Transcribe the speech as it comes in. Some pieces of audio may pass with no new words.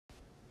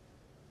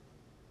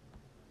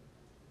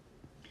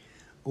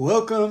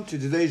Welcome to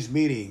today's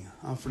meeting.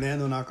 I'm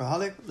Fernando, an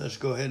alcoholic. Let's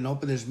go ahead and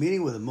open this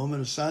meeting with a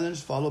moment of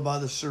silence, followed by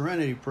the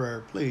serenity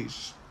prayer,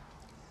 please.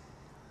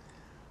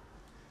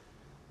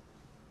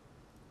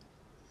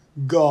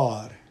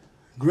 God,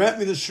 grant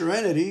me the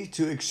serenity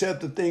to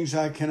accept the things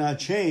I cannot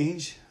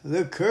change,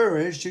 the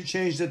courage to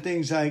change the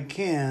things I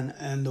can,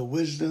 and the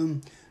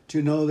wisdom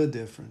to know the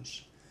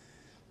difference.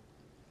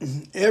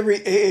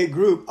 Every AA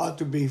group ought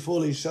to be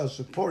fully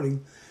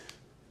self-supporting,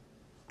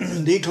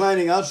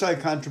 declining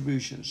outside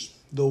contributions.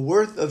 The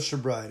Worth of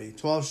Sobriety,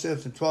 12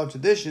 Steps and 12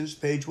 Traditions,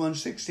 page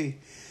 160.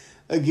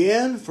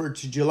 Again, for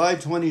July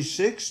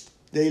 26th,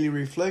 Daily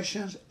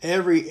Reflections,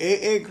 every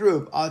AA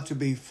group ought to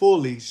be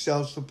fully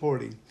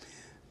self-supporting,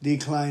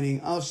 declining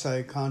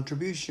outside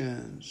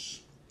contributions.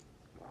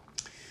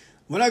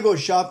 When I go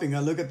shopping, I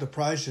look at the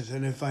prices,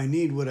 and if I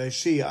need what I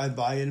see, I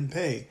buy it and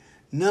pay.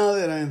 Now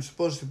that I am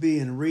supposed to be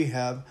in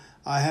rehab,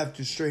 I have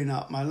to straighten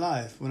out my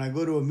life. When I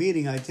go to a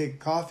meeting, I take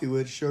coffee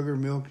with sugar,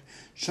 milk,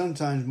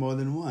 sometimes more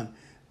than one.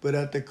 But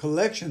at the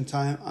collection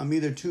time, I'm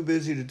either too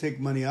busy to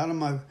take money out of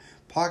my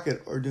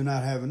pocket or do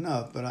not have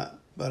enough.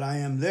 But I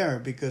am there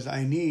because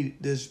I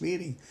need this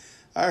meeting.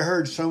 I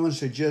heard someone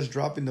suggest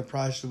dropping the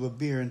price of a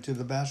beer into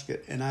the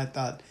basket, and I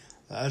thought,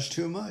 that's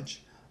too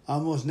much. I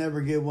almost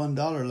never give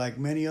 $1. Like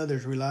many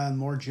others, rely on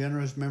more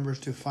generous members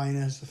to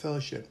finance the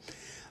fellowship.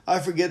 I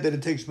forget that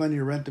it takes money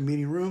to rent the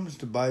meeting rooms,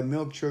 to buy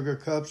milk, sugar,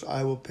 cups.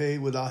 I will pay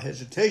without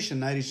hesitation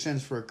 90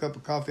 cents for a cup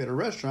of coffee at a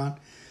restaurant.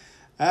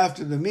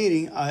 After the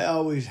meeting, I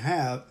always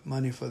have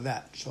money for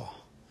that. So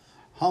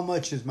how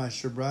much is my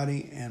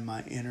sobriety and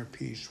my inner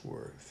peace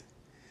worth?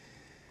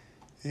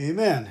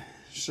 Amen.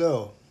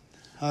 So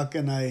how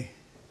can I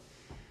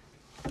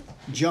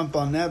jump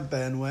on that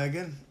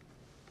bandwagon?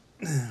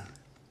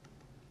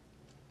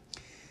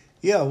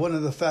 Yeah, one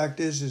of the fact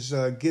is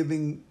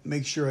giving,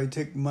 make sure I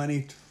take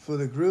money for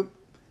the group.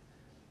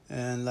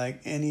 And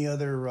like any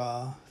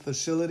other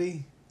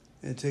facility,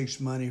 it takes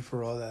money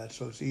for all that.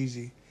 So it's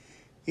easy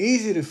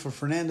for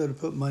Fernando to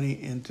put money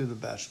into the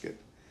basket.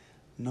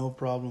 No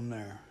problem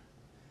there.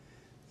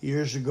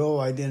 Years ago,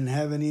 I didn't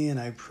have any, and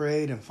I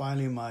prayed, and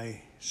finally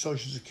my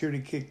Social Security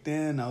kicked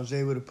in. I was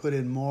able to put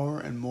in more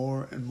and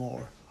more and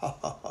more.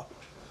 All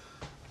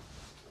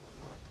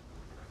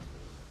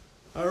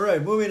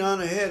right, moving on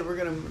ahead, we're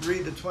going to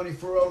read the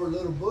 24-hour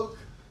little book.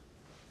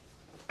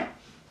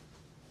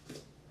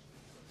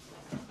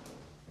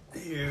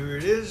 Here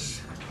it is.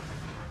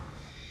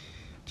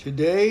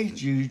 Today,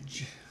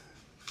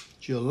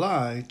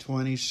 July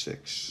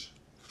 26th.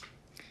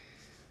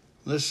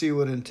 Let's see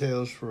what it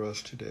entails for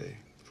us today,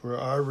 for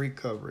our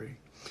recovery.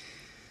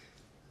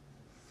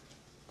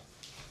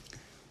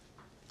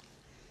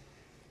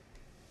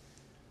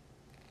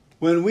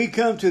 When we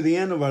come to the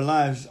end of our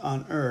lives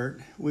on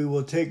earth, we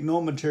will take no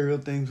material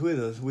things with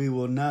us. We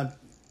will not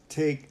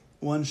take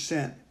 1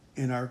 cent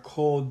in our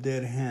cold,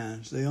 dead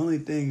hands. The only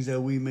things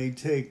that we may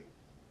take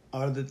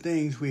are the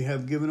things we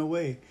have given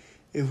away.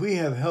 If we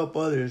have helped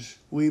others,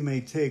 we may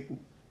take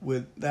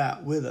with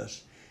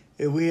us.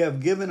 If we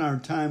have given our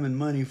time and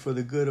money for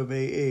the good of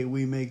AA,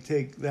 we may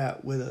take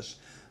that with us.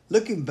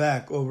 Looking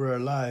back over our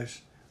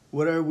lives,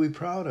 what are we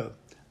proud of?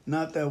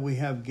 Not that we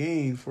have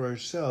gained for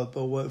ourselves,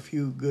 but what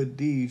few good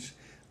deeds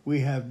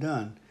we have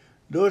done.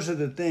 Those are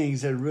the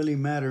things that really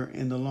matter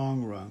in the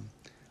long run.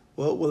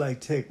 What will I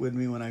take with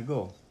me when I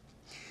go?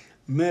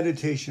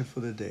 Meditation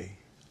for the day.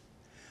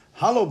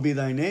 Hallowed be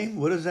thy name.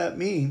 What does that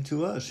mean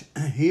to us?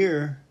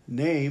 Here,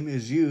 name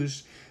is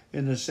used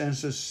in the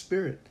sense of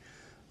spirit.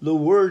 The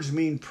words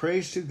mean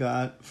praise to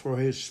God for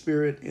his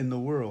spirit in the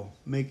world,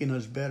 making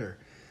us better.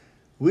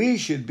 We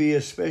should be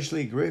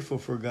especially grateful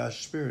for God's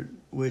spirit,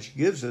 which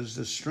gives us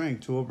the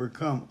strength to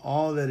overcome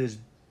all that is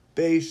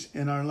base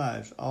in our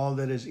lives, all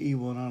that is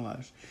evil in our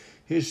lives.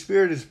 His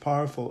spirit is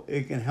powerful.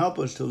 It can help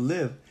us to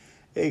live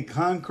a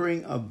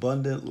conquering,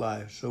 abundant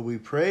life. So we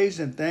praise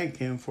and thank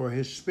him for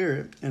his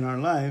spirit in our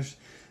lives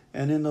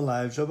and in the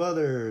lives of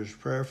others.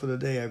 Prayer for the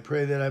day. I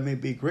pray that I may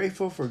be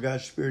grateful for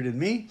God's spirit in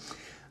me.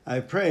 I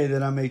pray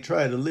that I may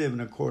try to live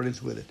in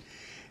accordance with it.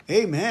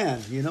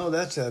 Amen. You know,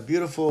 that's a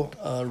beautiful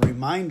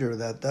reminder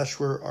that that's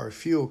where our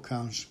fuel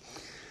comes.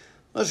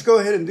 Let's go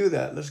ahead and do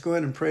that. Let's go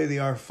ahead and pray the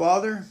Our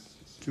Father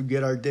to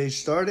get our day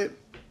started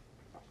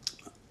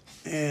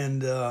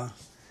and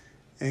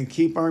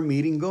keep our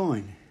meeting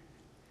going.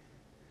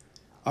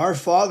 Our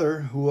Father,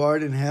 who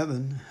art in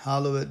heaven,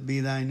 hallowed be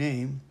thy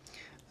name.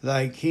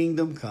 Thy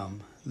kingdom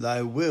come,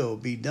 thy will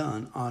be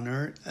done on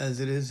earth as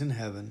it is in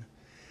heaven.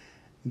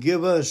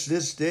 Give us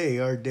this day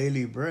our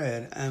daily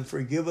bread, and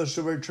forgive us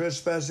of our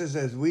trespasses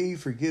as we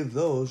forgive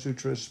those who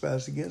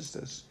trespass against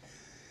us.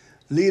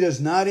 Lead us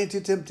not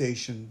into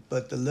temptation,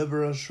 but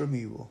deliver us from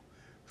evil.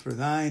 For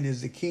thine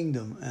is the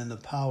kingdom and the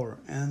power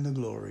and the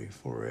glory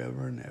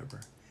forever and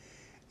ever.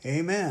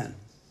 Amen.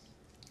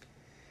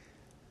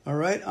 All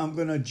right, I'm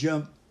going to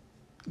jump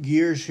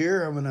gears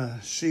here. I'm going to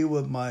see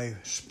what my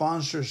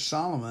sponsor,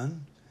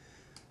 Solomon,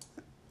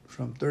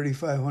 from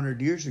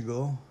 3,500 years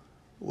ago,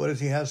 what does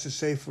he has to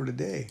say for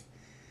today?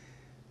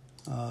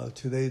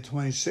 Today, the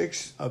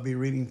 26th, I'll be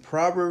reading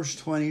Proverbs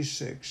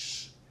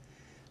 26.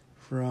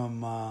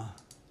 from,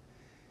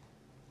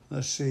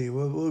 let's see,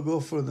 we'll go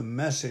for the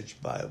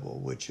Message Bible,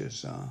 which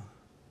is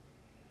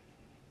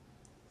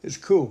it's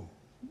cool.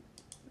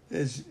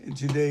 It's in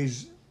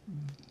today's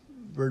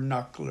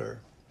vernacular.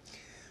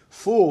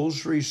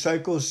 Fools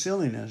recycle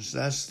silliness.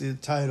 That's the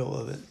title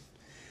of it.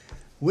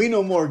 We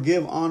no more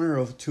give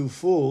honor to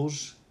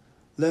fools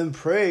than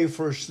pray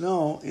for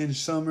snow in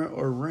summer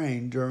or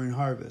rain during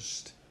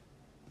harvest.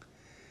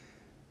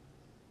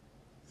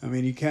 I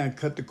mean, you can't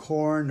cut the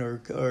corn or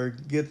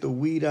get the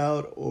wheat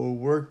out or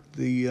work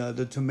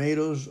the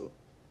tomatoes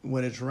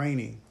when it's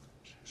raining.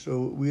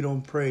 So we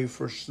don't pray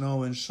for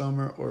snow in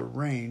summer or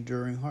rain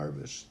during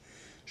harvest.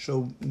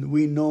 So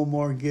we no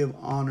more give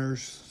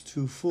honors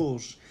to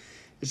fools.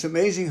 It's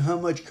amazing how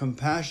much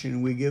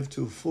compassion we give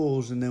to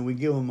fools, and then we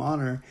give them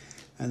honor,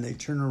 and they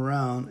turn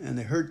around and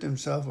they hurt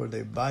themselves or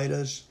they bite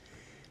us.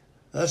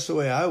 That's the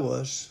way I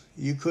was.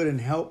 You couldn't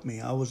help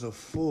me. I was a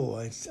fool.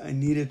 I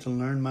needed to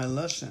learn my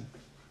lesson,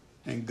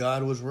 and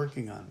God was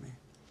working on me.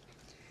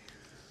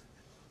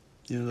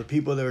 You know, the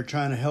people that were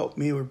trying to help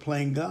me were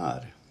playing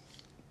God.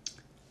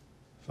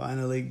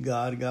 Finally,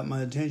 God got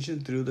my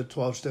attention through the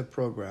 12-step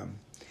program.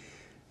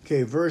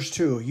 Okay, verse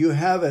 2. You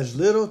have as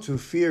little to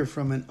fear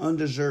from an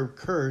undeserved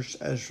curse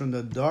as from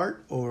the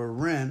dart or a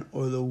wren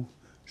or the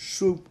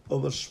swoop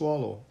of a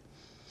swallow.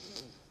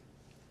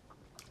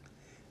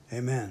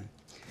 Amen.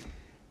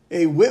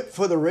 A whip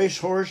for the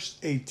racehorse,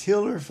 a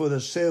tiller for the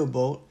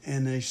sailboat,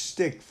 and a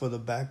stick for the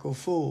back of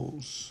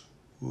fools.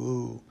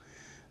 Ooh.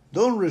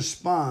 Don't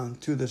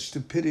respond to the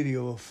stupidity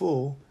of a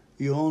fool.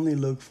 You only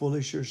look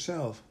foolish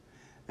yourself.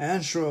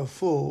 Answer a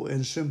fool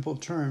in simple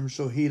terms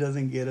so he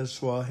doesn't get a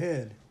swell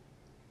head.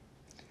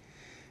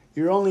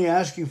 You're only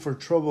asking for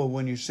trouble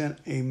when you send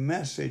a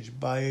message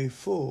by a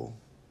fool.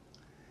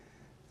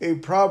 A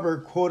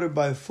proverb quoted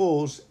by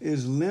fools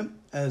is limp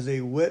as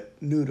a wet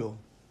noodle.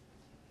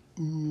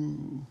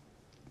 Ooh.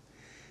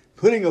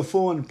 Putting a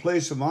fool in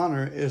place of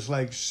honor is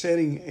like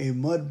setting a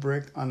mud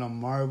brick on a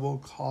marble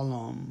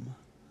column.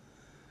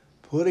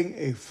 Putting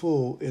a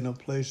fool in a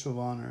place of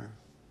honor.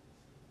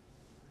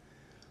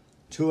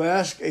 To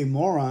ask a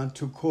moron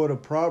to quote a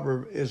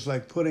proverb is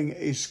like putting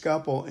a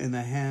scalpel in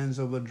the hands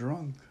of a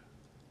drunk.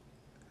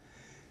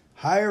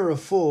 Hire a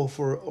fool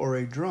or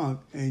a drunk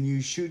and you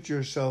shoot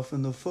yourself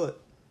in the foot.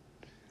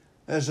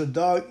 As a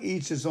dog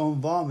eats its own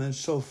vomit,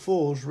 so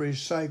fools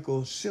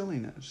recycle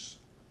silliness.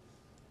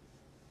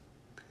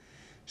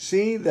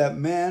 See that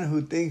man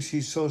who thinks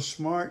he's so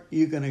smart,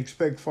 you can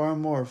expect far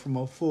more from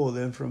a fool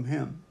than from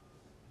him.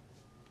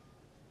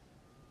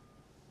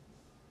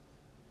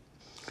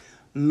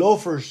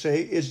 Loafers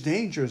say it's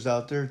dangerous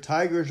out there.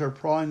 Tigers are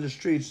prowling the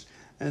streets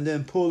and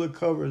then pull the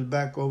covers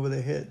back over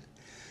the head.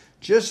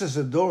 Just as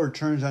a door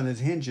turns on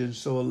its hinges,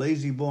 so a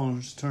lazy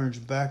bones turns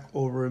back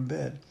over in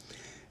bed.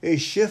 A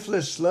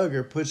shiftless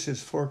slugger puts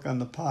his fork on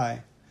the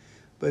pie,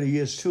 but he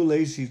is too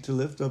lazy to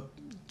lift up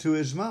to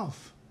his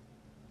mouth.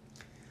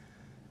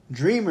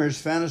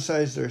 Dreamers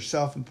fantasize their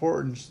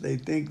self-importance. They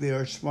think they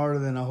are smarter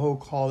than a whole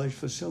college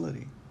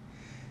facility.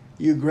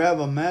 You grab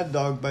a mad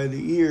dog by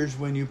the ears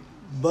when you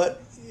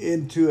butt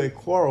into a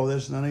quarrel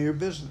that's none of your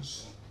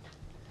business.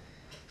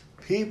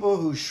 People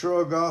who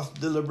shrug off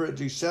deliberate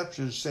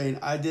deception saying,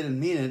 I didn't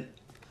mean it,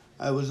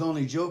 I was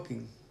only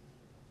joking,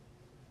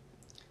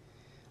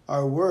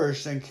 are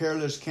worse than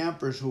careless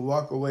campers who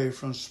walk away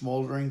from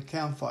smoldering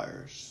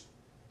campfires.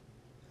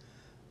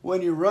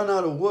 When you run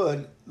out of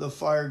wood, the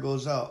fire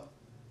goes out.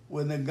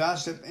 When the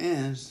gossip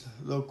ends,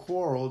 the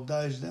quarrel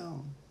dies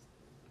down.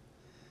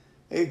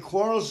 A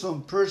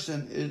quarrelsome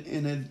person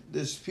in a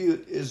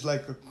dispute is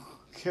like a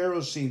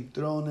kerosene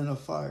thrown in a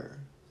fire.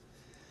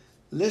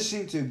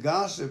 Listening to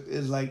gossip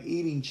is like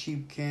eating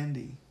cheap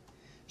candy.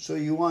 So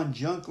you want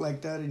junk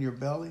like that in your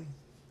belly?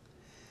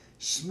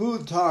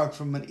 Smooth talk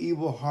from an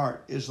evil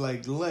heart is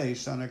like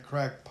lace on a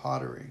cracked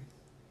pottery.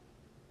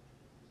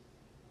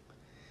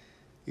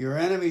 Your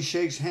enemy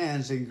shakes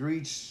hands and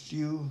greets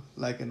you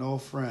like an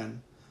old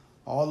friend,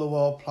 all the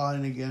while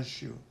plotting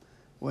against you.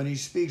 When he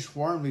speaks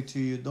warmly to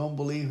you, don't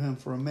believe him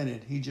for a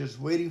minute. He's just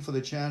waiting for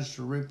the chance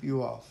to rip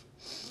you off.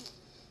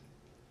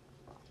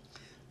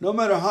 No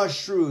matter how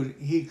shrewd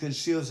he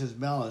conceals his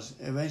malice,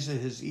 eventually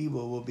his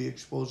evil will be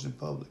exposed in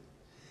public.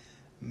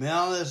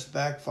 Malice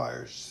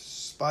backfires.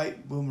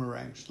 Spite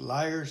boomerangs.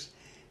 Liars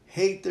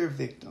hate their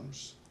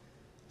victims.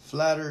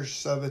 Flattery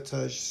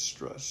sabotages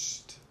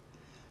trust.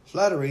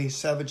 Flattery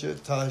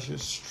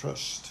sabotages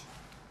trust.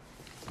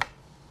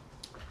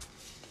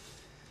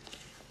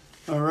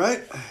 All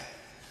right.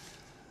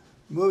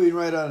 Moving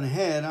right on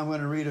ahead, I'm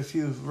going to read a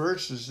few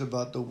verses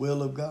about the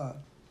will of God.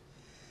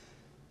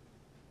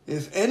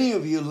 If any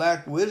of you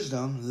lack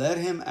wisdom, let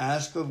him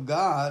ask of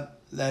God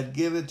that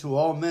giveth to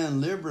all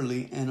men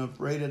liberally and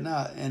upbraideth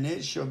not, and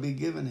it shall be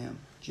given him.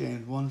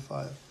 James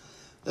 1:5.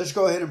 Let's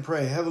go ahead and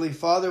pray. Heavenly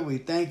Father, we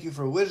thank you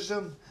for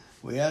wisdom.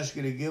 We ask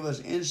you to give us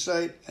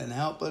insight and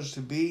help us to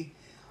be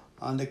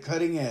on the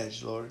cutting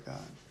edge, Lord God.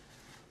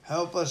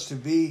 Help us to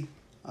be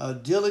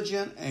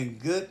diligent and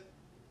good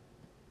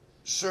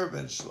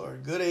servants,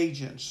 Lord, good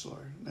agents,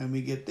 Lord, and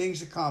we get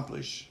things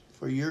accomplished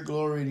for your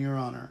glory and your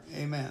honor.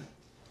 Amen.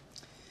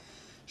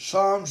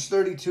 Psalms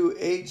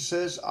 32:8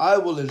 says, I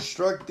will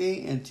instruct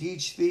thee and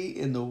teach thee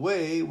in the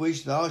way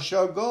which thou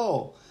shalt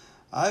go.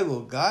 I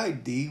will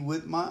guide thee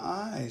with my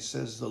eyes,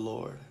 says the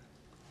Lord.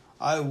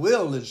 I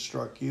will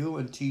instruct you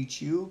and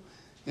teach you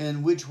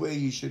in which way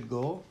you should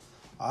go.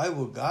 I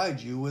will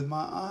guide you with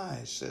my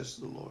eyes, says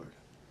the Lord.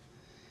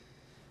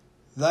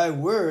 Thy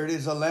word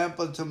is a lamp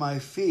unto my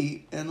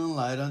feet and a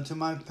light unto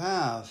my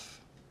path.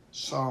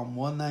 Psalm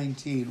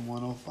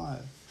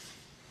 119:105.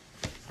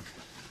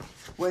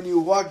 When you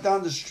walk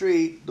down the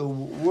street, the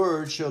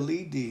word shall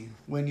lead thee.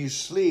 When you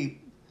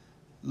sleep,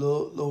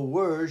 the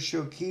word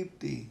shall keep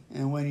thee.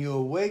 And when you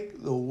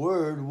awake, the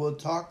word will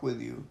talk with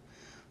you.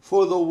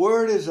 For the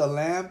word is a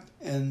lamp,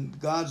 and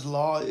God's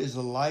law is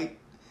a light,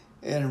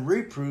 and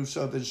reproofs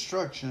of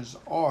instructions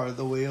are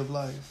the way of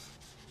life.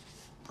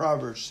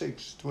 Proverbs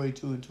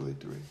 6:22 and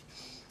 23.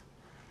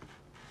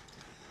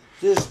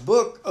 This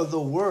book of the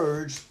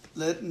words,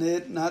 let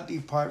it not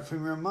depart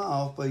from your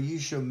mouth, but you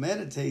shall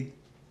meditate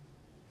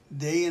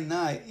day and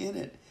night in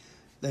it,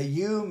 that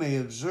you may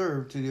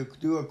observe to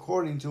do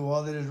according to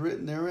all that is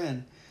written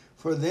therein.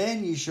 For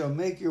then you shall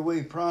make your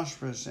way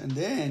prosperous, and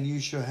then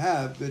you shall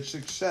have good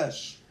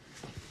success.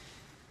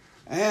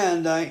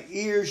 And thy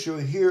ear shall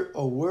hear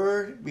a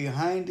word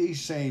behind thee,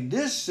 saying,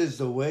 This is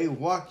the way,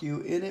 walk you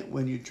in it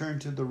when you turn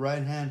to the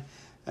right hand,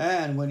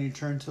 and when you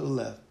turn to the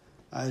left.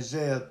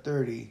 Isaiah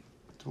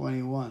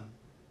 30:21.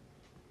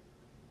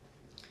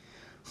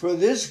 For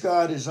this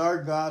God is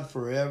our God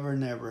forever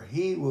and ever.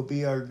 He will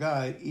be our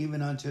guide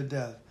even unto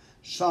death.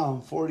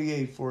 Psalm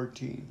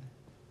 48:14.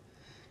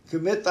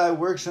 Commit thy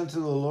works unto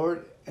the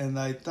Lord, and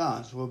thy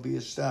thoughts will be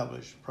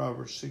established.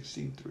 Proverbs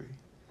 16:3.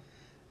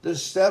 The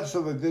steps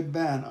of a good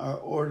man are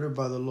ordered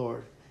by the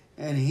Lord,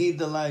 and he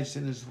delights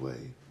in his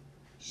way.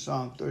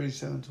 Psalm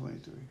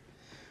 37:23.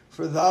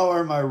 For thou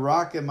art my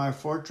rock and my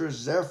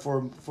fortress,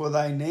 therefore for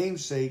thy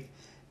name's sake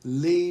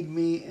lead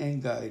me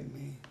and guide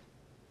me.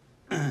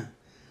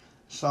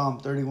 Psalm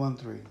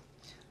 31:3.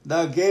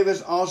 Thou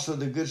gavest also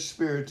the good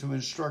spirit to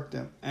instruct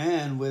them,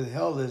 and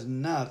withheldest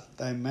not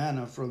thy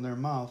manna from their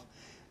mouth,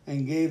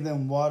 and gave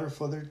them water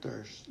for their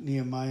thirst.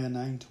 Nehemiah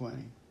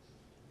 9:20.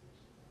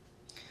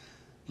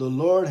 The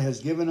Lord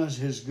has given us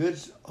his good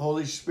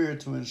Holy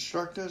Spirit to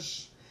instruct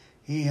us.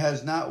 He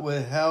has not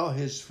withheld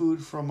his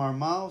food from our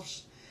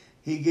mouths.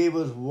 He gave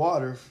us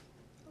water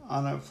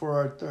for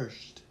our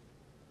thirst.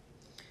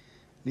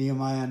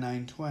 Nehemiah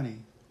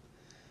 9:20.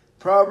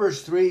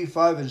 Proverbs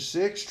 3:5 and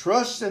 6.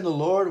 Trust in the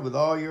Lord with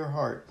all your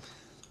heart,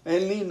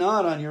 and lean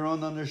not on your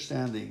own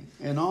understanding.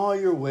 In all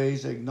your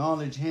ways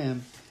acknowledge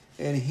him,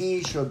 and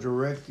he shall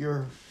direct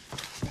your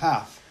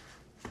path.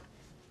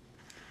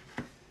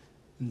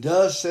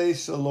 Thus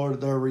saith the Lord,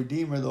 the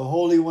Redeemer, the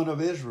Holy One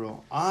of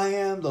Israel, I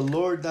am the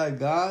Lord thy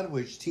God,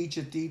 which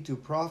teacheth thee to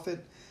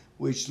profit,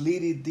 which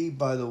leadeth thee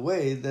by the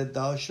way that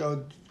thou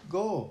shalt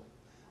go.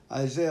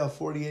 Isaiah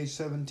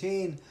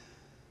 48:17.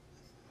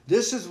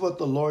 This is what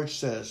the Lord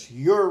says,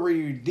 your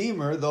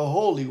Redeemer, the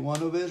Holy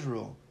One of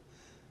Israel.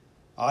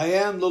 I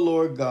am the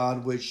Lord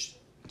God, which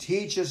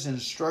teaches and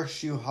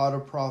instructs you how to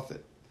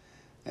profit,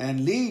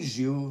 and leads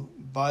you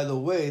by the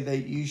way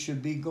that you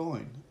should be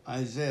going.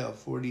 Isaiah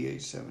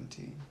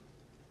 48:17.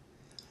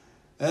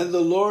 And the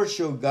Lord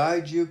shall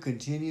guide you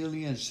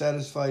continually, and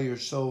satisfy your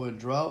soul in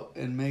drought,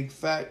 and make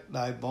fat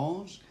thy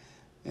bones,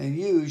 and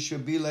you shall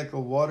be like a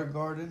water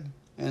garden,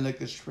 and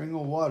like a spring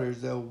of waters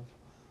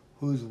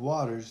whose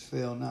waters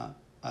fail not.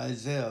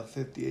 Isaiah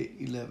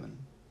 58:11.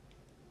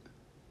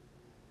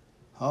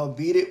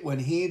 Howbeit, when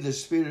he, the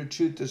Spirit of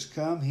truth, is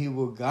come, he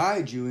will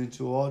guide you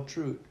into all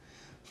truth.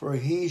 For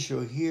he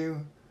shall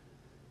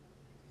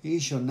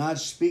not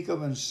speak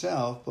of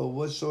himself, but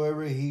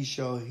whatsoever he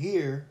shall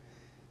hear,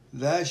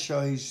 that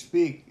shall he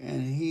speak,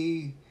 and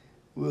he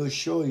will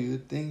show you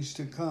things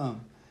to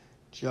come.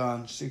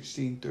 John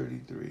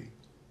 16:33.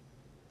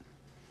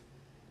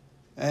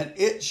 And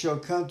it shall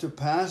come to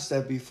pass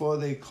that before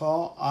they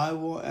call, I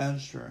will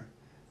answer.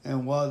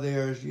 And while they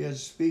are yet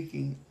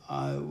speaking,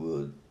 I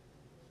will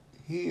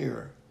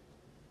hear.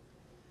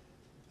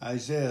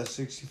 Isaiah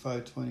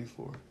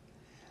 65:24.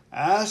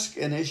 Ask,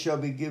 and it shall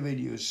be given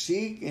you.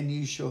 Seek, and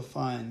ye shall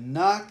find.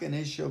 Knock, and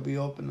it shall be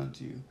opened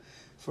unto you.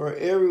 For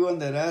everyone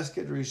that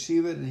asketh,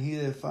 receive it, and he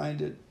that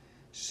findeth,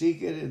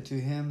 seek it, and to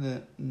him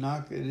that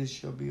knocketh, it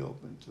shall be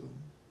opened to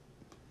him.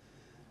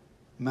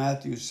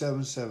 Matthew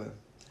 7:7.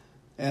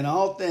 And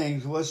all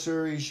things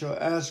whatsoever ye shall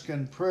ask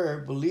in prayer,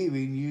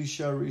 believing, you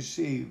shall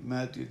receive.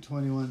 Matthew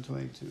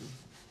 21:22.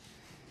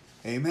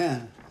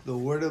 Amen. The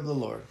word of the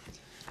Lord.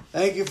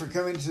 Thank you for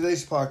coming to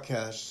today's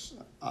podcast.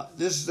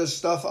 This is the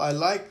stuff I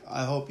like.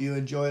 I hope you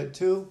enjoy it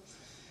too.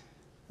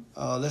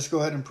 Let's go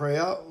ahead and pray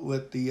out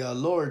with the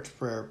Lord's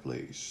Prayer,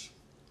 please.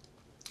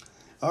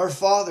 Our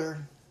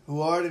Father,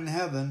 who art in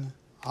heaven,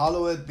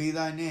 hallowed be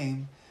thy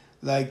name.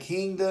 Thy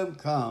kingdom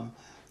come.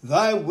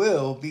 Thy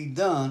will be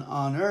done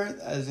on earth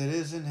as it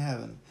is in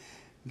heaven.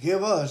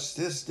 Give us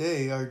this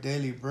day our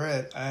daily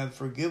bread, and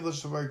forgive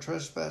us of our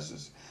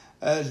trespasses,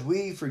 as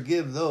we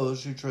forgive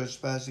those who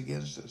trespass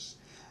against us.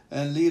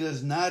 and lead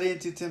us not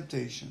into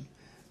temptation,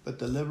 but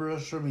deliver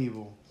us from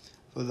evil.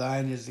 For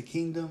thine is the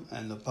kingdom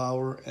and the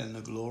power and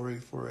the glory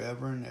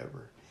forever and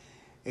ever.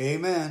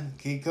 Amen.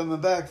 Keep coming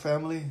back,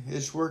 family.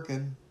 It's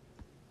working.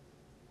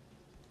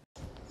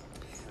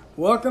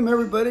 Welcome,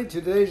 everybody,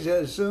 to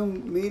today's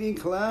Zoom meeting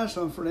class.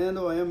 I'm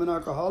Fernando. I am an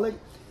alcoholic.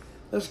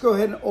 Let's go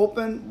ahead and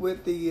open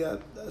with the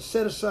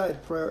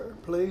set-aside prayer,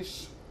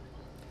 please.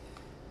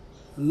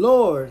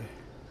 Lord,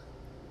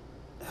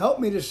 help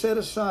me to set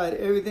aside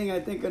everything I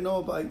think I know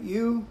about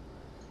you,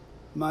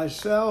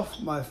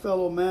 myself, my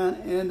fellow man,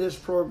 and this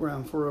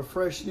program for a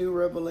fresh new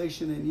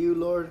revelation in you,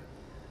 Lord,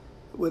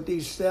 with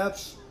these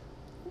steps,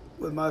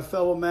 with my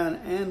fellow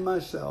man and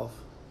myself.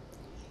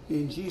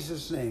 In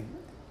Jesus' name,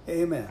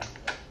 amen.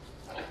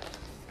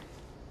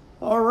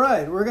 All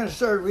right, we're going to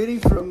start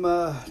reading from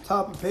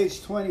top of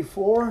page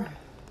 24.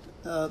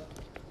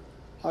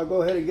 I'll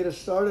go ahead and get us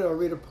started. I'll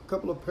read a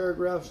couple of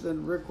paragraphs,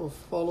 then Rick will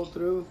follow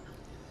through.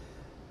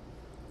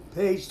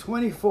 Page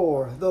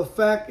 24. The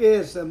fact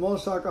is that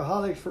most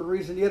alcoholics, for a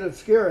reason yet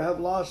obscure, have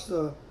lost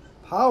the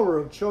power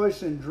of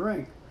choice in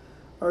drink.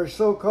 Our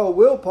so-called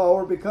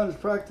willpower becomes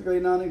practically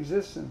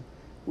non-existent.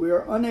 We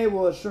are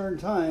unable at certain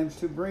times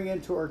to bring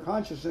into our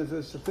consciousness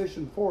with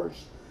sufficient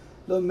force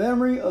the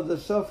memory of the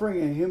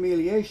suffering and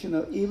humiliation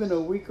of even a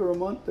week or a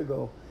month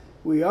ago.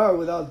 We are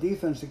without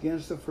defense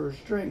against the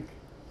first drink.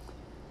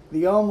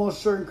 The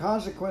almost certain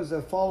consequence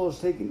that follows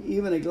taking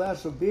even a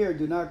glass of beer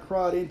do not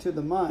crowd into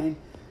the mind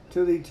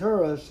to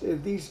deter us.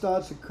 If these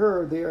thoughts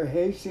occur, they are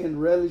hasty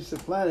and readily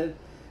supplanted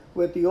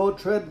with the old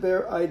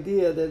threadbare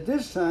idea that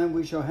this time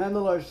we shall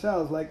handle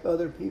ourselves like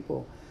other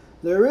people.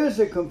 There is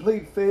a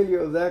complete failure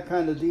of that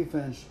kind of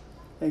defense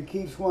and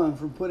keeps one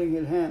from putting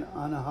his hand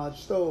on a hot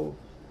stove.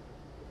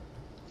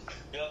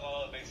 The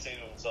alcoholic may say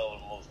to himself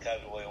in the most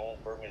casual way, "It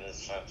won't burn me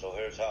this time, so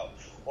here's how."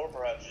 Or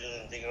perhaps he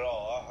doesn't think at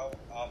all. How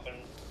often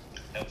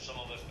have some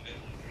of us been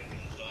drinking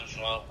in a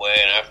nonchalant way,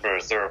 and after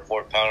a third or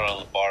fourth pound on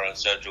the bar and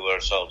said to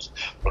ourselves,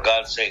 "For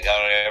God's sake, how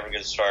did I ever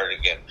get started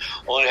again?"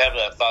 Only to have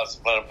that thought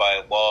supplanted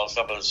by, "Well, it's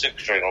up in the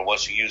sixth drink, or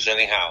what's the use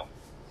anyhow?"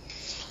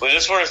 When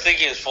this sort of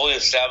thinking is fully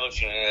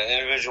established in an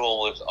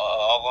individual with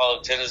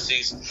alcoholic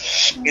tendencies,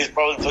 he has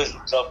probably placed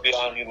himself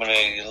beyond human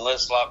aid,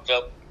 unless locked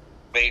up,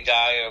 may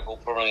die or go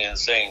permanently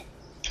insane.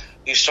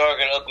 These stark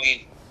and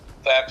ugly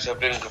facts have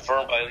been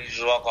confirmed by legions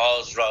of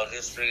alcoholics throughout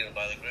history, and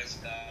by the grace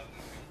of God,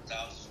 we've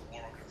thousands of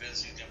more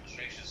convincing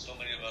demonstrations. So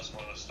many of us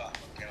want to stop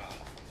but cannot.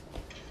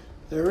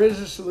 There is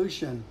a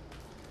solution.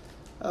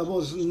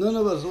 Almost none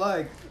of us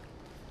like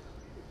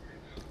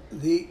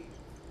the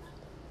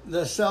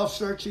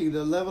self-searching,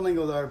 the leveling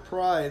of our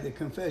pride, the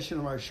confession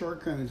of our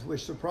shortcomings,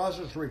 which the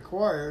process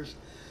requires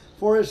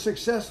for its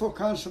successful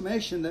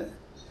consummation.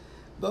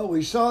 But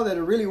we saw that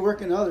it really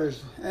worked in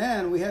others,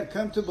 and we had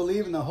come to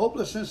believe in the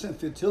hopelessness and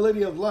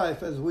futility of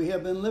life as we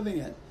have been living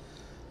it.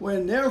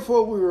 When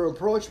therefore we were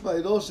approached by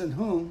those in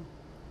whom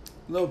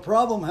the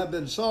problem had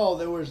been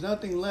solved, there was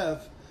nothing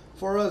left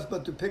for us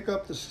but to pick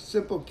up the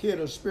simple kit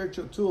of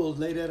spiritual tools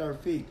laid at our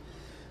feet.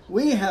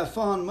 We have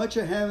found much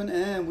of heaven,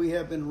 and we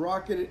have been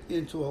rocketed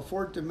into a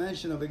fourth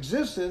dimension of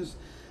existence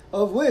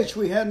of which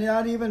we had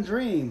not even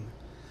dreamed.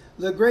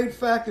 The great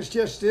fact is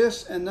just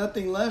this, and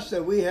nothing less,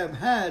 that we have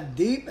had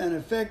deep and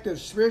effective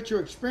spiritual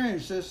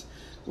experiences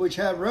which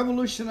have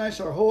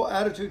revolutionized our whole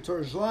attitude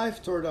towards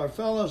life, toward our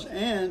fellows,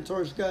 and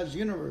towards God's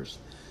universe.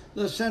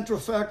 The central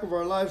fact of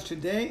our lives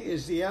today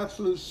is the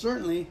absolute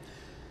certainty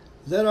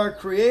that our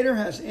Creator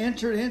has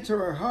entered into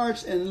our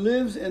hearts and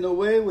lives in a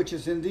way which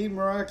is indeed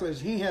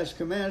miraculous. He has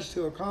commands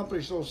to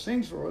accomplish those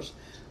things for us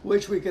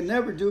which we can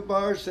never do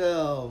by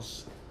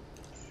ourselves.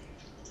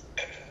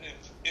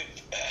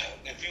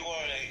 If you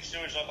are a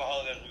serious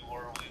alcoholic, as we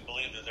were, we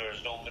believe that there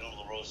is no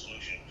middle-of-the-road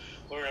solution.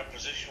 We're in a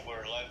position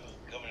where life is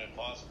becoming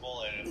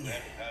impossible, and if we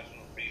have a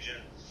passionate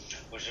region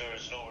which there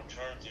is no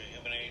return to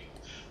human aid,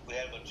 we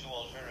had but two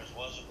alternatives.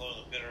 One is to go to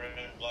the bitter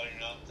end, blotting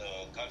out the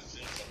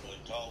consciousness of the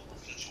intolerable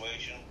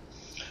situation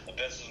the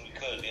best as we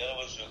could. The other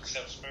was to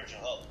accept spiritual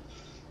help.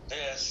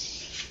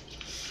 This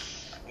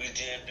we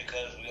did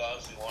because we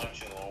obviously wanted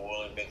to and were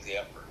willing to make the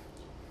effort.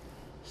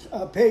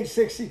 Page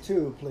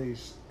 62,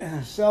 please.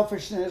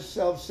 Selfishness,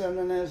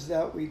 self-centeredness,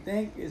 that we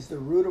think is the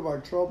root of our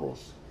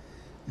troubles.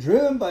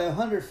 Driven by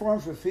 100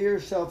 forms of fear,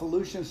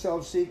 self-illusion,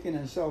 self-seeking,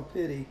 and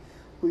self-pity,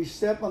 we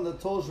step on the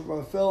toes of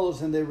our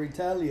fellows and they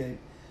retaliate.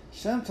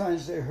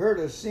 Sometimes they hurt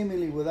us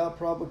seemingly without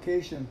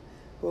provocation,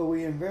 but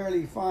we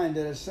invariably find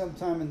that at some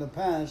time in the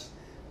past,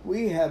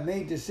 we have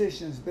made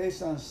decisions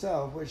based on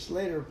self, which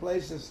later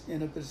place us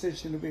in a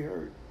position to be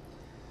hurt.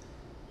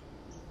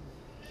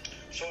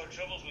 So our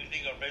troubles we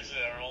think are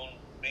basically our own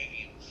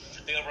making.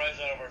 They arise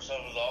out of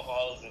ourselves. As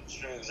alcohol is an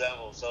extreme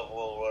example of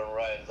self-will run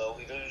riot, though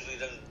we usually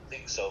doesn't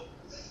think so.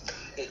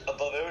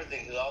 Above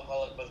everything, the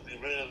alcoholic must be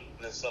rid of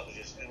this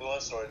selfishness. He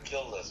wants to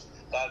kill this.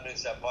 God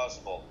makes that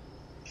possible.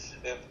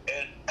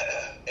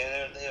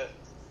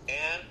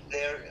 And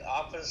there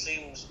often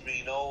seems to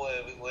be no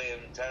way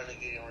of entirely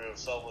getting rid of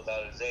self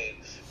without his aid.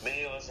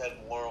 Many of us had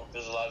moral,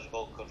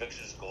 physiological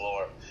convictions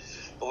galore,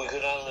 but we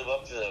could not live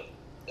up to them.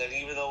 and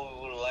even though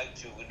we would have liked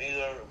to, we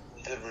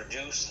could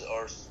reduce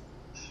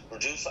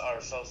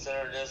our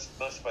self-centeredness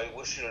much by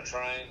wishing or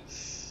trying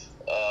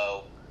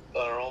on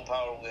our own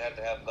power. We had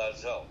to have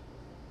God's help.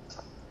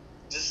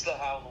 This is the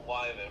how and the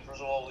why of it.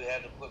 First of all, we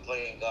had to quit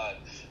playing God.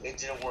 It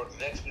didn't work.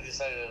 Next, we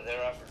decided that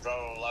thereafter, throughout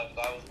our life,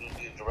 God was going to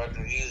be the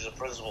director. He is the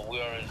principal.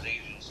 We are his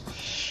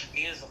agents.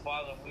 He is the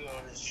father. We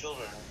are his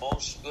children.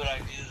 Most good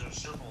ideas are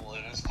simple,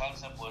 and his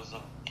concept was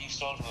the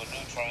keystone to a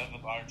new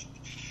triumphant arch,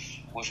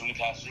 which we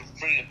passed through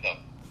freedom.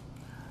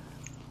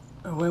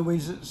 When we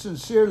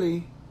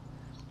sincerely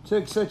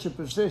took such a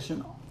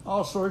position,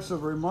 all sorts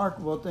of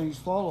remarkable things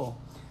follow.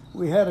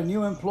 We had a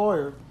new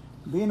employer.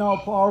 Being all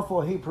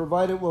powerful, he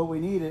provided what we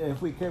needed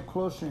if we kept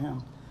close to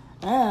him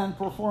and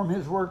performed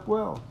his work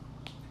well.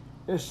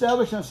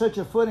 Established on such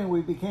a footing,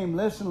 we became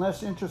less and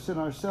less interested in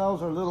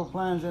ourselves, our little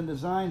plans and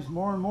designs.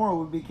 More and more,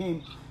 we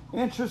became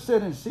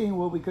interested in seeing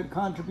what we could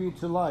contribute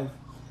to life.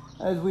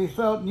 As we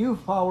felt new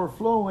power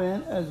flow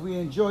in, as we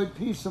enjoyed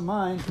peace of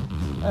mind,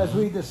 as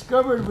we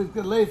discovered we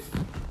could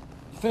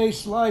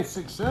face life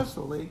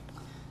successfully,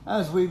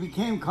 as we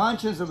became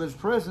conscious of his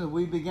presence,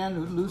 we began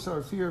to lose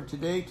our fear of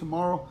today,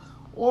 tomorrow,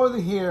 or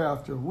the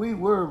hereafter. We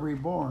were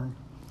reborn.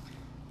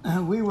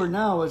 And we were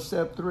now at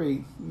step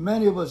 3.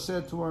 Many of us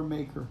said to our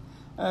Maker,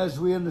 as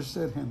we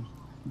understood him,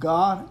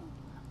 God,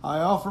 I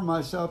offer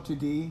myself to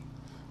thee,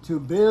 to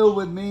build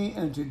with me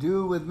and to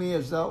do with me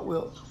as thou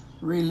wilt.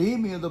 Relieve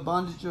me of the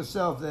bondage of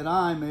self, that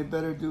I may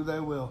better do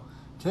thy will.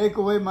 Take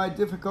away my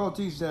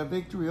difficulties, that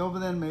victory over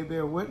them may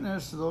bear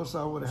witness to those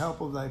I would help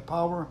of thy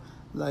power,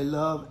 thy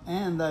love,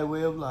 and thy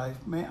way of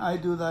life. May I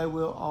do thy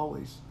will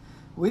always.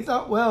 We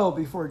thought well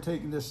before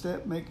taking this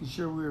step, making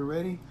sure we were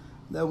ready,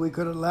 that we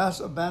could at last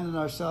abandon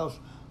ourselves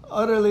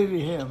utterly to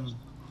him.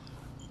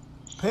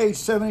 Page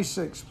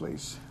 76,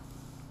 please.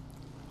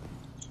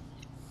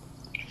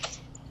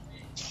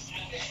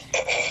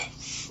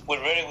 When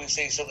ready, we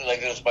say something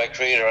like this: my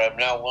Creator, I am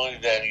now willing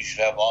that you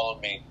should have all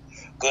of me,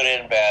 good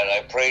and bad.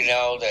 I pray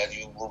now that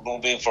you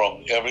remove me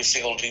from every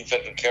single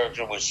defect of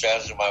character which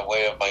stands in my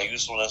way of my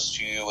usefulness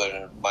to you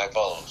and my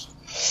fellows.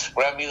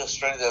 Grant me the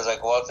strength as I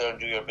go out there and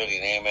do your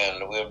bidding.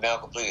 Amen. We have now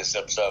completed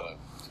step 7.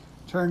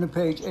 Turn to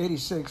page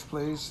 86,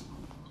 please.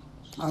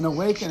 On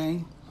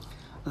awakening,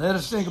 let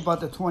us think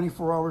about the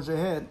 24 hours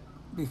ahead.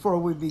 Before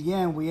we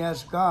begin, we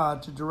ask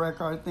God to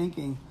direct our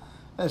thinking,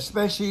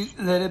 especially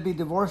let it be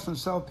divorced from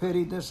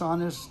self-pity,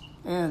 dishonest,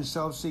 and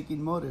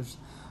self-seeking motives.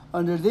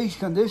 Under these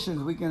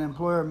conditions, we can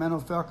employ our mental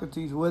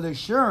faculties with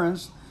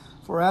assurance,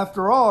 for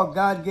after all,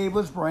 God gave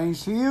us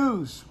brains to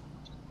use.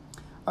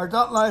 Our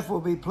thought life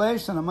will be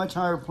placed on a much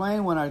higher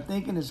plane when our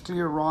thinking is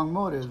clear of wrong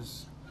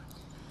motives.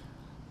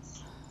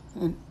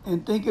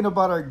 In thinking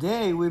about our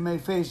day, we may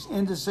face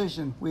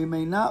indecision. We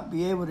may not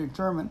be able to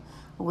determine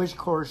which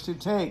course to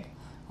take.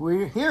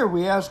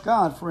 We ask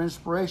God for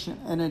inspiration,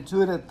 an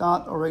intuitive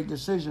thought, or a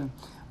decision.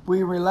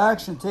 We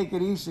relax and take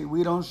it easy.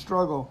 We don't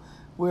struggle.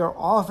 We are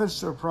often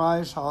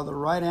surprised how the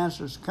right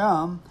answers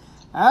come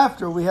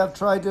after we have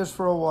tried this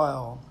for a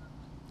while.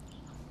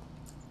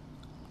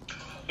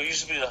 We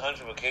used to be the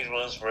hunter of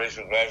occasional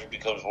inspiration, gradually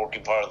becomes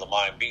working part of the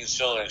mind. Being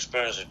still an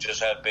experience that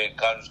just had made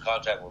conscious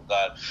contact with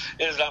God,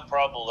 it is not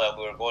probable that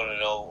we are going to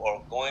know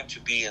or going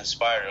to be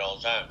inspired at all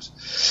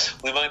times.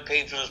 We might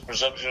pay for this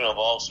presumption of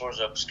all sorts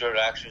of obscure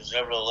actions.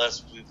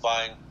 Nevertheless, we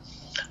find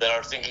that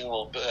our thinking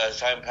will, as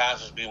time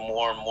passes, be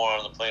more and more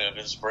on the plane of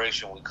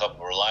inspiration. We come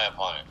to rely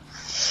upon it.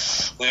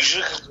 We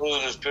usually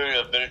conclude this period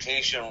of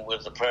meditation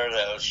with the prayer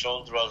that is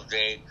shown throughout the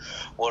day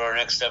what our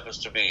next step is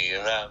to be,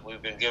 and that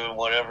we've been given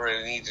whatever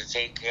we need to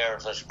take care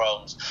of such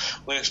problems.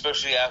 We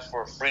especially ask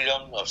for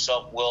freedom of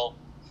self-will,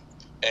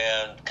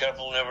 and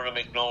careful never to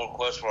make no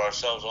requests for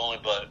ourselves only,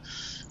 but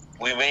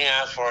we may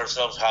ask for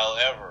ourselves.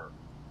 However,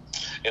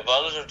 if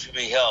others are to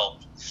be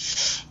helped,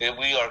 if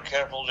we are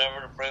careful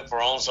never to pray for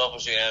our own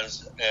selfish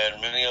ends,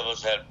 and many of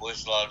us had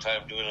wasted a lot of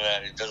time doing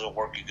that, it doesn't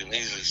work. You can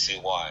easily see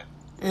why.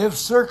 If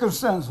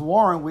circumstance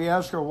warrant, we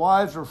ask our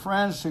wives or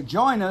friends to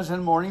join us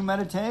in morning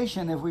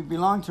meditation. If we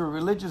belong to a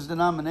religious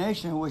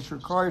denomination which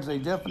requires a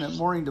definite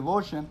morning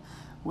devotion,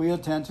 we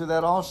attend to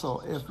that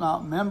also. If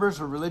not members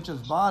of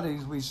religious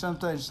bodies, we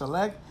sometimes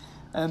select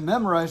and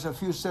memorize a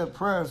few set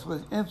prayers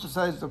which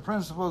emphasize the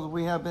principles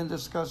we have been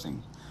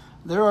discussing.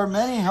 There are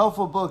many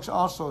helpful books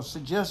also.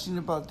 Suggestions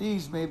about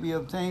these may be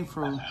obtained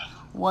from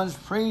one's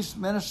priest,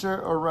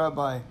 minister, or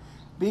rabbi.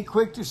 Be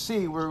quick to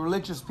see where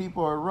religious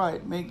people are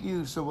right. Make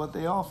use of what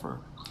they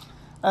offer.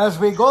 As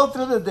we go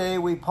through the day,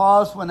 we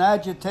pause when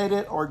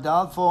agitated or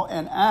doubtful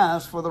and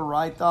ask for the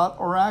right thought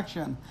or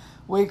action.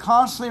 We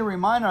constantly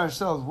remind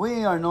ourselves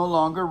we are no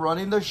longer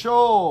running the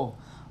show,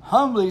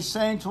 humbly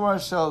saying to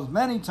ourselves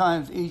many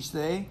times each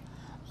day,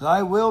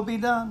 "Thy will be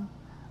done."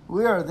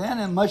 We are then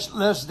in much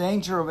less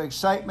danger of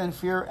excitement,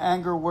 fear,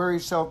 anger, worry,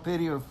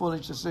 self-pity, or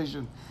foolish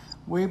decision.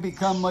 We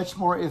become much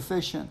more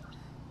efficient.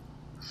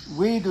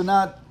 We do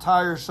not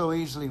tire so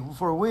easily,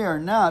 for we are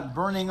not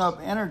burning up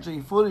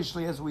energy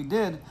foolishly as we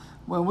did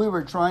when we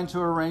were trying to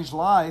arrange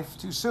life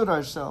to suit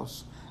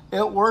ourselves.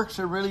 It works,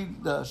 it really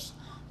does.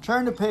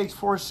 Turn to page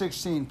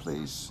 416,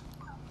 please.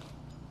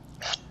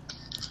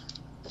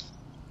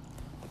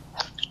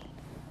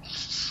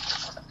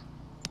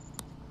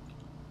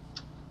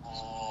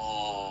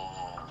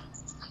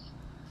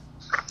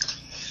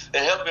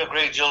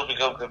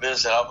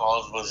 convinced that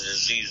alcoholism was a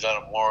disease,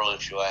 not a moral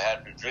issue. I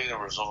had been drinking a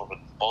result of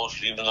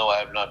compulsion, even though I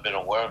had not been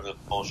aware of the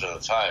compulsion at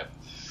the time.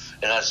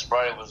 And that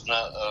sobriety was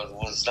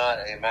not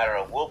a matter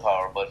of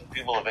willpower, but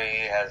people of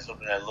AA had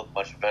something that looked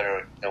much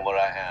better than what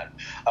I had.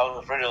 I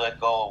was afraid to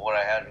let go of what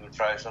I had to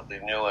try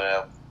something new,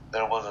 and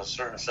there was a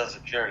certain sense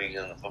of purity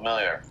in the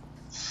familiar.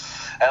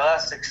 At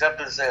last,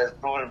 acceptance has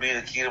proven to be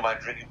the key to my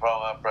drinking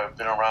problem after I've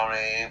been around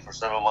AA for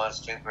 7 months,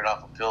 tapering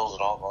off of pills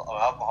and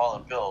alcohol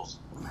and pills.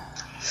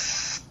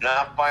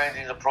 Not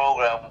finding the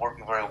program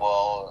working very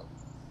well,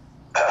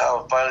 I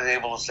was finally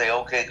able to say,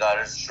 okay, God,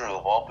 it's true.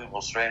 Of all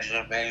people, strange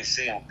as it may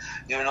seem,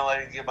 even though I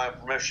didn't give my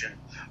permission,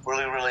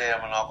 really am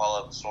an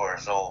alcoholic disorder,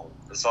 so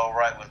it's all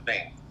right with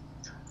me.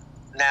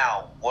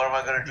 Now, what am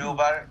I going to do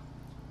about it?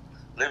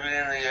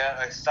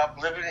 I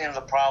stopped living in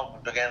the problem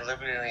and began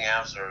living in the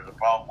answer. The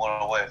problem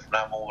went away. From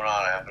that moment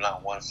on, I have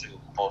not one single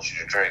compulsion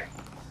to drink.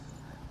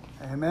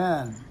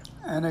 Amen.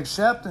 And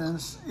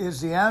acceptance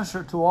is the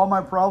answer to all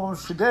my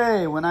problems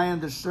today. When I am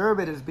disturbed,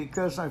 it is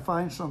because I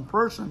find some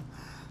person,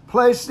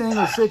 place, thing,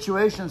 or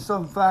situation,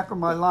 some fact of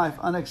my life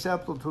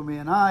unacceptable to me,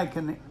 and I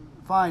can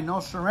find no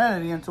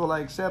serenity until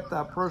I accept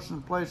that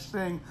person, place,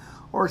 thing,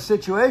 or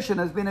situation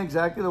as being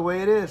exactly the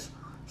way it is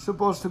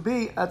supposed to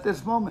be at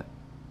this moment.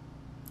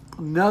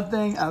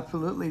 Nothing,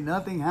 absolutely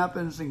nothing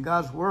happens in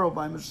God's world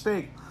by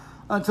mistake.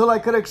 Until I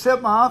could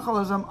accept my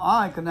alcoholism,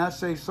 I cannot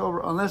stay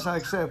sober. Unless I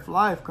accept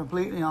life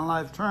completely on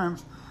life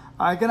terms,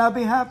 I cannot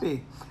be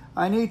happy.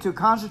 I need to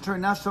concentrate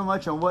not so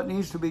much on what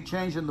needs to be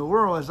changed in the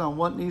world as on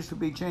what needs to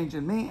be changed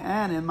in me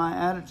and in my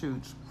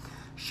attitudes.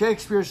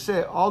 Shakespeare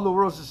said, all the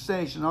world's a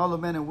stage and all the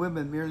men and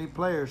women merely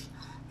players.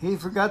 He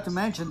forgot to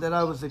mention that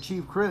I was the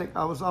chief critic.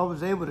 I was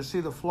always able to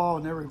see the flaw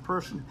in every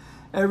person,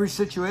 every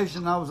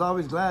situation. I was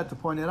always glad to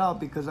point it out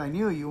because I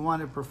knew you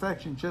wanted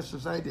perfection just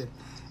as I did.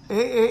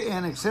 AA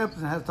and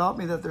acceptance has taught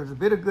me that there's a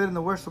bit of good in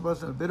the worst of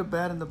us and a bit of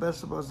bad in the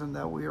best of us, and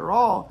that we are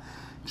all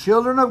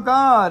children of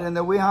God and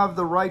that we have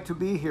the right to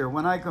be here.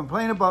 When I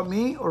complain about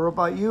me or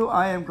about you,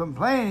 I am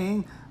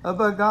complaining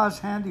about God's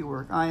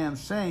handiwork. I am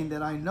saying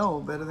that I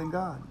know better than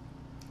God.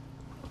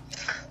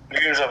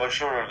 Years I was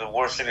sure the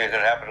worst thing that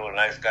could happen to a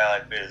nice guy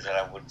like me is that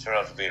I would turn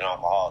out to be an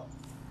alcoholic.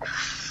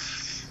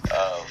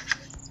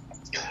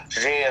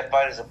 Today I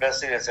find it's the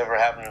best thing that's ever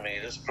happened to me.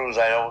 This proves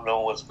I don't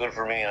know what's good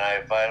for me,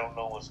 and if I don't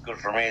know what's good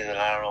for me, then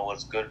I don't know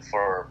what's good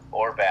for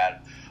or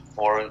bad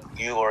for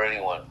you or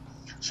anyone.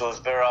 So it's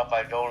better off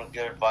I don't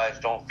give advice,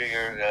 don't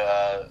figure,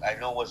 I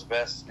know what's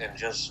best, and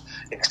just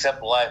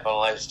accept life on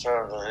life's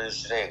terms as it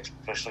is today,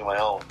 especially my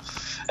own.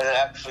 And it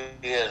actually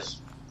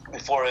is.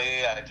 Before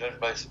AA, I judged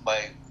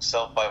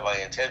myself by my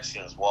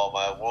intentions, while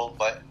the world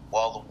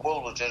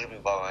was judging me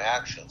by my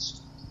actions.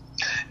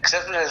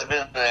 Acceptance has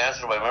been the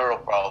answer to my marital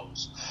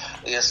problems.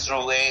 It's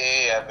through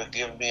AA I've been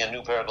given me a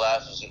new pair of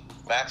glasses.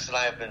 Max and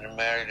I have been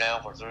married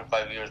now for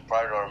 35 years.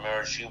 Prior to our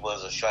marriage, she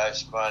was a shy,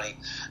 scrawny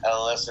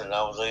adolescent, and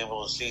I was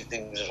able to see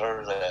things in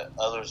her that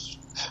others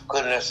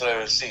couldn't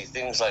necessarily see.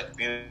 Things like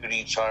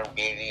beauty, charm,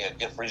 gaiety, a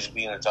gift for easy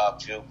being to talk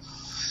to,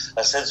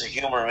 a sense of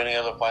humor, and many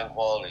other fine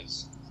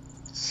qualities.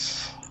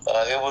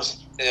 It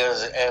was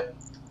as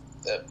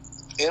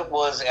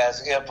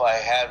if I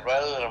had,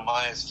 rather than a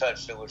mind's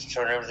touch that would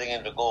turn everything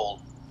into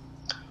gold,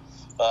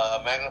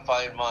 a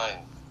magnified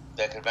mind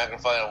that could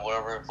magnify on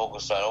whatever it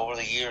focused on. Over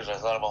the years, I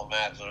thought about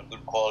Max, and the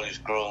good qualities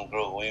grew and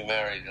grew. We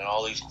married, and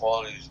all these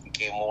qualities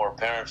became more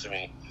apparent to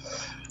me.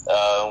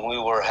 We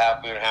were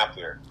happier and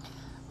happier.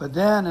 But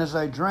then, as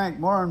I drank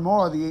more and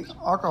more, the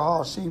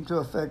alcohol seemed to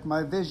affect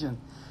my vision.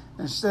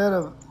 Instead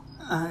of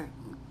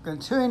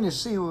continuing to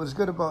see what was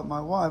good about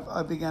my wife,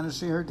 I began to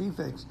see her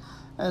defects.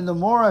 And the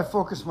more I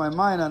focused my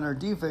mind on her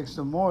defects,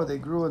 the more they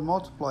grew and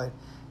multiplied.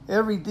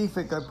 Every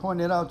defect I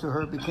pointed out to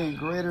her became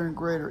greater and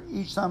greater.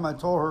 Each time I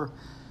told her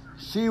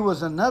she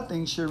was a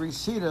nothing, she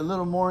receded a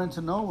little more into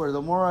nowhere.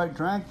 The more I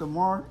drank, the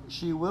more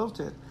she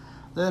wilted.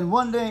 Then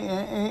one day in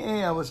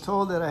AA, I was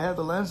told that I had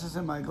the lenses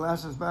in my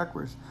glasses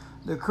backwards.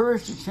 The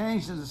courage to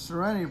change to the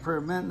serenity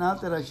prayer meant not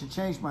that I should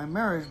change my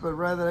marriage, but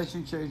rather I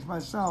should change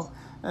myself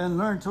and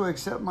learn to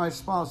accept my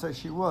spouse as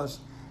she was.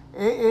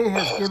 AA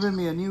has given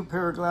me a new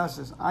pair of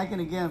glasses. I can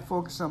again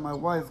focus on my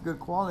wife's good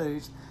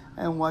qualities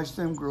and watch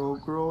them grow,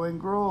 grow, and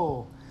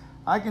grow.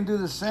 I can do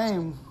the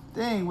same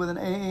thing with an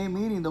AA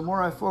meeting. The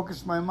more I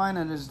focus my mind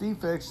on his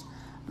defects,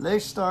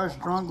 late stars,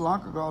 drunk,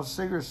 alcohol,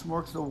 cigarette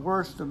smokes, the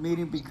worse the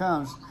meeting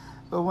becomes.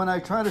 But when I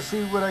try to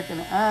see what I can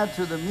add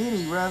to the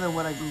meeting rather than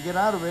what I can get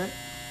out of it,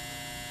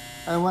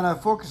 and when I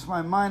focus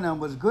my mind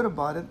on what's good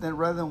about it, then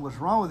rather than what's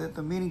wrong with it,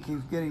 the meeting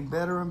keeps getting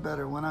better and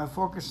better. When I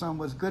focus on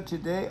what's good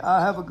today,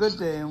 I have a good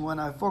day. And when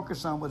I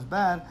focus on what's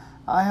bad,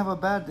 I have a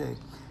bad day.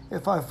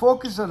 If I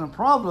focus on a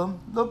problem,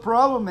 the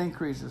problem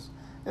increases.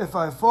 If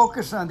I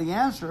focus on the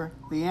answer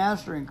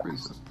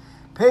increases.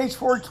 Page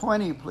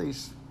 420,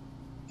 please.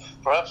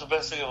 Perhaps the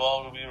best thing of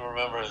all to be to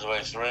remember is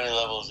my serenity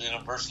level is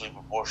inversely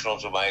proportional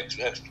to my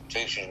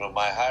expectations. But the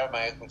higher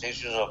my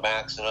expectations of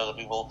Max and other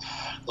people,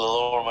 the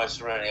lower my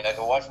serenity. I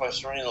can watch my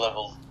serenity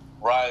level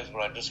rise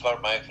when I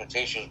discard my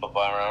expectations, but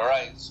by my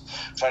rights,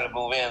 try to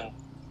move in.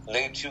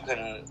 They too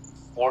can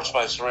force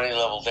my serenity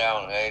level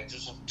down. I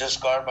just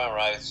discard my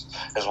rights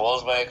as well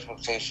as my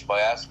expectations by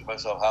asking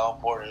myself how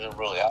important is it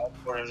really? How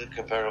important is it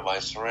compared to my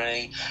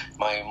serenity,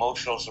 my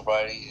emotional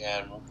sobriety,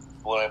 and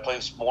when I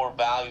place more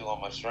value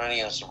on my serenity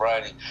and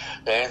sobriety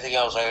than anything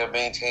else, I can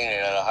maintain it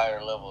at a higher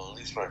level, at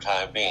least for a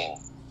time being.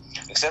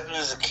 Acceptance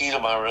is the key to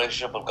my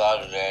relationship with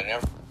God today. I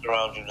never sit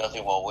around do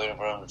nothing while waiting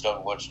for Him to tell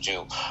me what to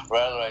do.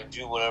 Rather, I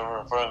do whatever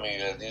in front of me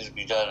that needs to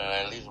be done, and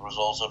I leave the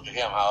results up to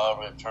Him,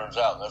 however it turns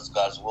out. That's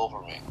God's will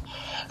for me.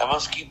 I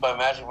must keep my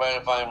magic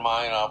magnifying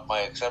mind off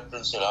my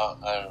acceptance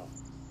I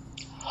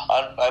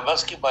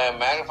must keep my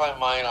magnifying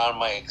mind on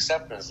my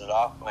acceptance and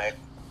off my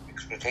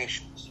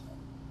expectations.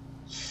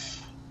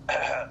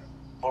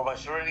 For my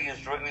serenity is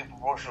directly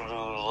proportional to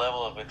the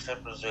level of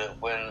acceptance.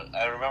 When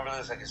I remember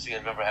this, I can see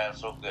I've never had it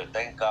so good.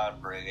 Thank God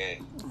for AA.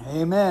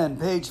 Amen.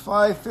 Page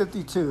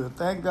 552.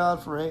 Thank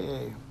God for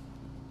AA.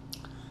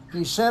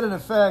 He said, in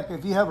effect,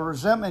 if you have a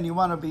resentment you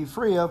want to be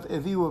free of,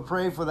 if you will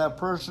pray for that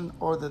person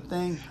or the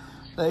thing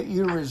that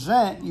you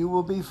resent, you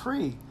will be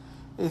free.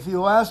 If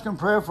you ask in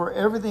prayer for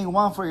everything you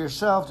want for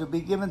yourself to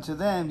be given to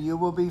them, you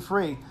will be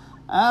free.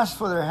 Ask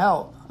for their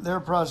health,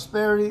 their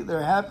prosperity,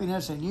 their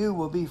happiness, and you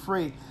will be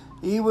free.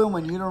 Even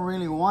when you don't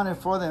really want it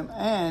for them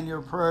and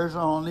your prayers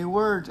are only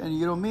words and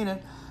you don't mean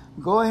it,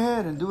 go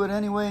ahead and do it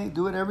anyway.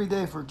 Do it every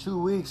day for 2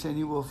 weeks and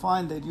you will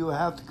find that you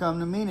have to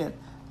come to mean it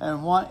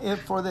and want it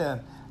for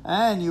them.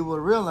 And you will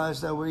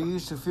realize that where you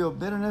used to feel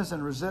bitterness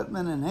and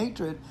resentment and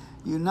hatred,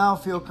 you now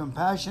feel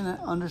compassion,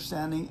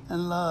 understanding,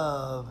 and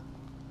love.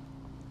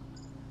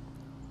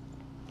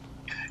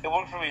 It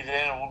worked for me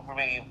then, it worked for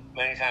me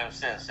many times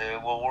since. It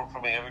will work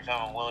for me every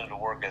time I'm willing to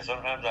work it.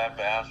 Sometimes I have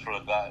to ask for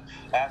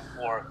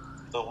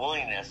the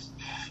willingness,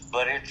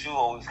 but it too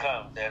always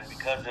comes. And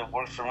because it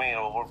works for me, it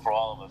will work for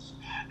all of us.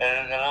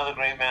 And another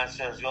great man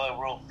says, the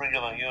only real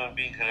freedom a human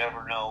being could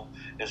ever know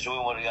is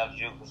doing what he got to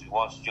do because he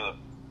wants to do it.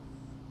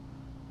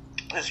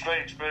 This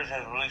great experience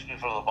has released me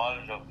from the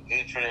bondage of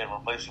hatred and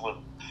replaced it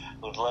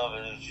with love.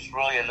 And it's just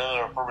really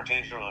another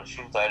affirmation of the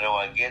truth. I know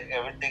I get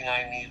everything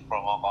I need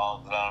from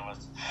Alcoholics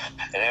Anonymous,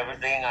 and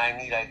everything I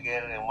need I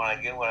get. And when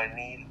I get what I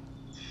need,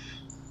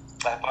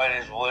 I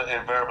find is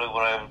invariably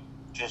what I'm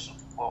just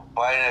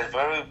find as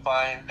very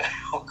fine.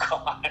 Oh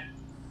God,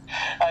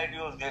 I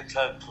knew it was good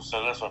tongue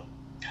twister. This one,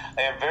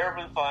 I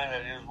invariably find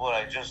that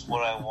it is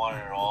what I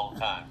wanted all the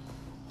time.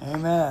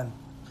 Amen.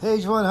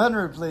 Page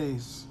 100,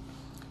 please.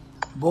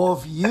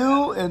 Both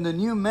you and the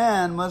new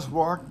man must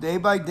walk day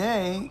by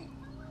day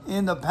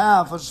in the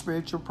path of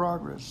spiritual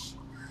progress.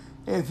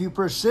 If you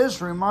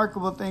persist,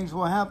 remarkable things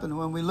will happen.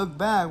 When we look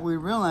back, we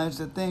realize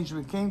that things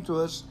that came to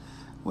us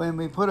when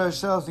we put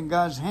ourselves in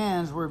God's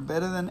hands were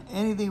better than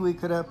anything we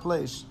could have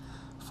placed.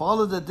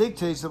 Follow the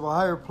dictates of a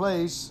higher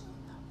place,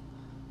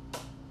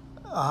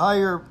 a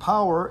higher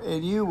power,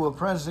 and you will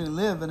presently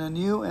live in a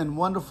new and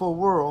wonderful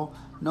world,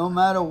 no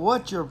matter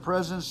what your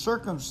present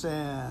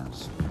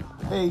circumstance.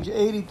 Page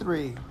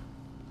 83.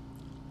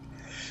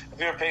 If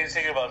you were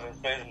thinking about this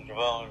phase of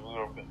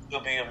development,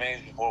 we'll be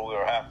amazed before we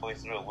were halfway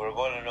through. We're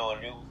going to know a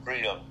new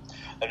freedom,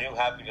 a new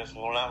happiness.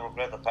 We will not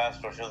regret the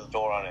past or shut the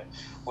door on it.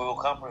 We will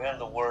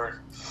comprehend the word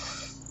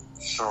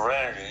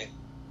serenity,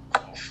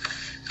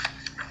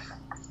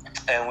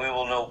 and we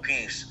will know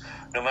peace.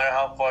 No matter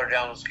how far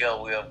down the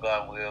scale we have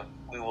gone,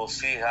 we will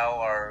see how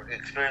our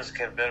experience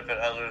can benefit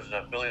others, and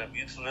a feeling of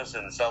uselessness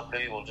and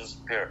self-pity will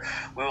disappear.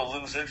 We will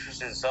lose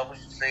interest in selfish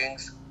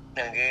things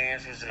and gain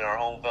interest in our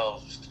own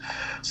fellows.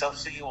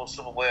 Self-seeking will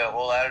slip away. Our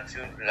whole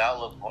attitude and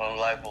outlook on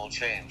life will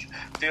change.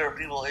 Fear of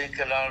people,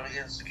 economic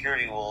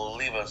insecurity will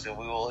leave us, and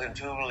we will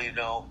intuitively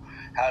know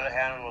how to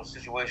handle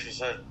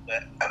situations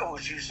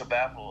which used to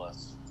baffle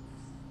us.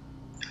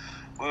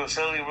 We will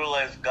suddenly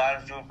realize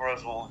God is doing for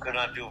us what we could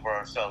not do for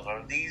ourselves.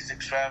 Are these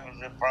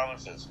extravagant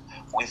promises?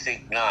 We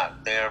think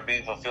not. They are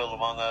being fulfilled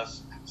among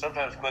us,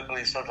 sometimes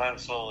quickly,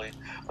 sometimes slowly,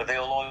 but they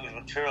will always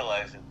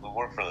materialize if we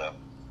work for them.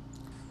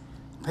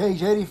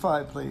 Page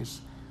 85, please.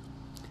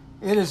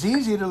 It is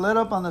easy to let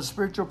up on the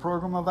spiritual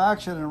program of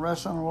action and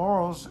rest on our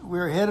laurels. We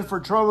are headed for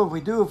trouble if we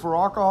do, for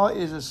alcohol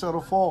is a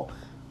subtle fault.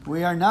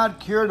 We are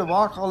not cured of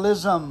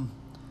alcoholism.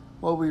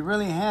 What we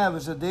really have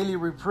is a daily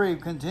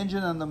reprieve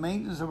contingent on the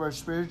maintenance of our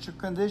spiritual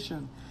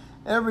condition.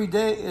 Every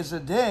day is a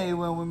day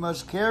when we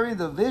must carry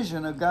the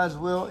vision of God's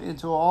will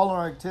into all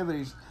our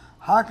activities.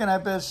 How can I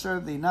best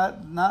serve thee?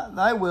 Not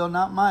thy will,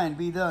 not mine,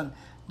 be done.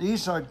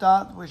 These are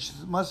thoughts which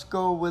must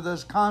go with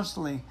us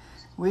constantly.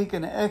 We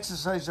can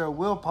exercise our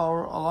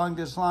willpower along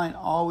this line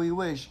all we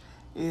wish.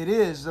 It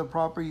is the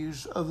proper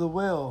use of the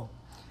will.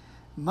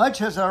 Much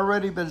has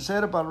already been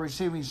said about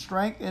receiving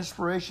strength,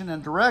 inspiration,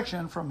 and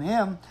direction from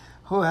Him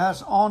who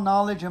has all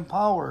knowledge and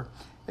power.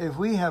 If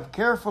we have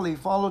carefully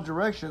followed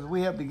directions,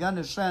 we have begun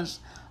to sense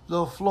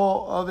the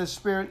flow of His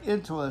Spirit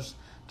into us.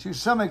 To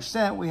some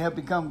extent, we have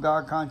become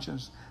God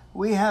conscious.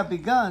 We have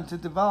begun to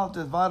develop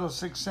this vital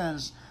sixth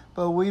sense,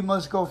 but we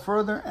must go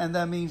further, and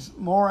that means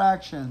more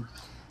action.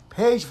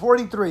 Page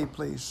 43,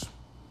 please.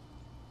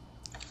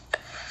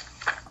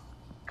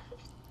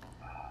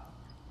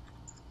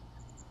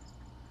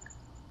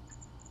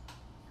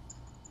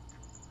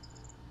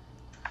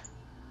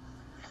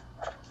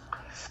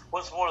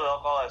 What's more, the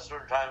alcohol at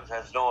certain times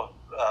has no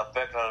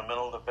effect on a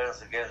mental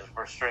defense against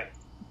restraint.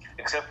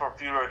 Except for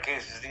few rare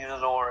cases, neither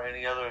nor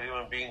any other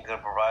human being can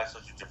provide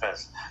such a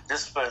defense.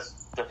 This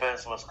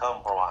defense must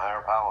come from a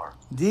higher power.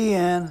 The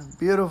end.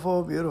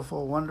 Beautiful,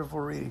 beautiful, wonderful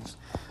readings.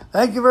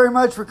 Thank you very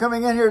much for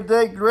coming in here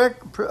today,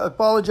 Rick.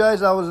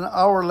 Apologize, I was an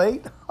hour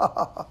late.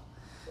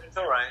 It's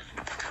all right.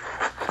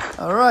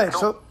 All right,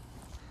 so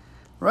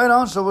right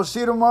on. So we'll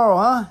see you tomorrow,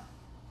 huh?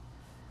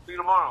 See you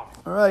tomorrow.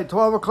 All right,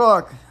 12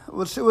 o'clock.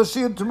 We'll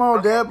see you tomorrow,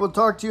 okay. Deb. We'll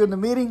talk to you in the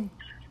meeting.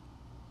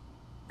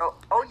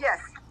 Oh yes.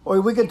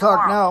 Or we can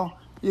talk now.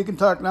 You can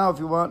talk now if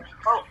you want.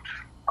 Well,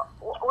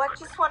 I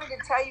just wanted to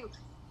tell you,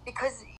 because